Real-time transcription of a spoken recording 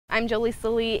I'm Jolie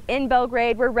Sully in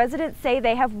Belgrade, where residents say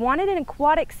they have wanted an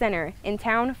aquatic center in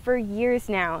town for years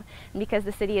now. And because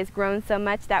the city has grown so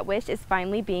much, that wish is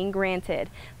finally being granted.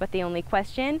 But the only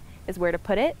question is where to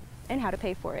put it and how to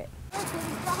pay for it.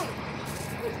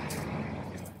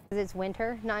 It's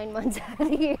winter 9 months out of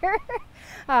the year.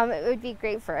 It would be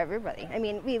great for everybody. I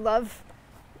mean, we love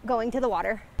going to the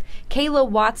water. Kayla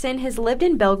Watson has lived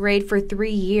in Belgrade for 3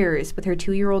 years with her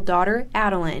 2-year-old daughter,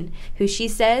 Adeline, who she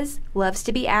says loves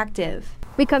to be active.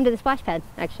 We come to the splash pad,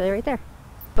 actually, right there.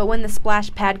 But when the splash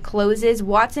pad closes,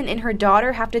 Watson and her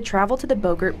daughter have to travel to the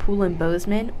Bogart Pool in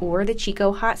Bozeman or the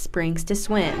Chico Hot Springs to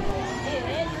swim.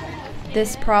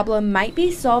 This problem might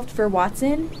be solved for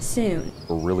Watson soon.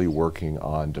 We're really working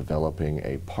on developing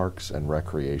a parks and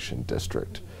recreation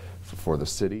district for the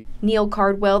city. Neil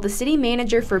Cardwell, the city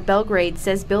manager for Belgrade,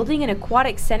 says building an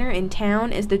aquatic center in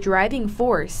town is the driving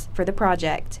force for the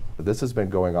project. This has been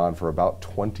going on for about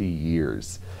 20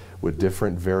 years with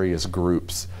different various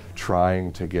groups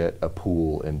trying to get a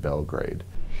pool in Belgrade.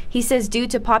 He says due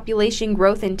to population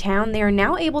growth in town, they are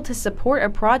now able to support a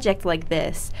project like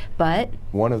this, but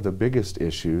one of the biggest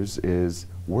issues is,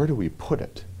 where do we put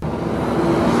it?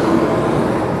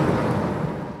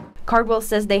 Cardwell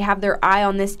says they have their eye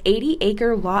on this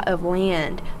 80-acre lot of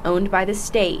land owned by the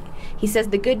state. He says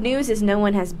the good news is no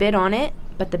one has bid on it,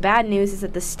 but the bad news is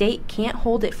that the state can't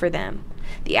hold it for them.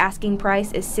 The asking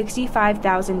price is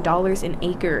 $65,000 an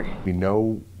acre. We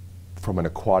know from an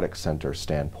aquatic center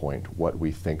standpoint what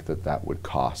we think that would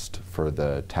cost for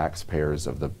the taxpayers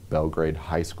of the Belgrade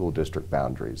High School district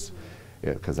boundaries,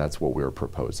 because that's what we're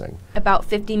proposing. About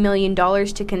 $50 million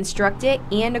to construct it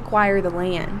and acquire the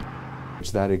land.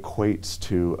 That equates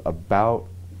to about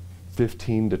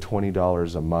 $15 to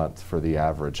 $20 a month for the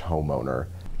average homeowner.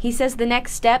 He says the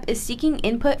next step is seeking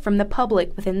input from the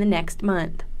public within the next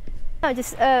month.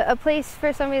 Just a place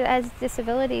for somebody that has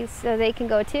disabilities so they can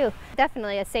go too.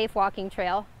 Definitely a safe walking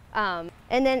trail, and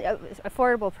then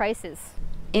affordable prices.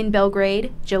 In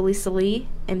Belgrade, Jolie Sully,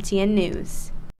 MTN News.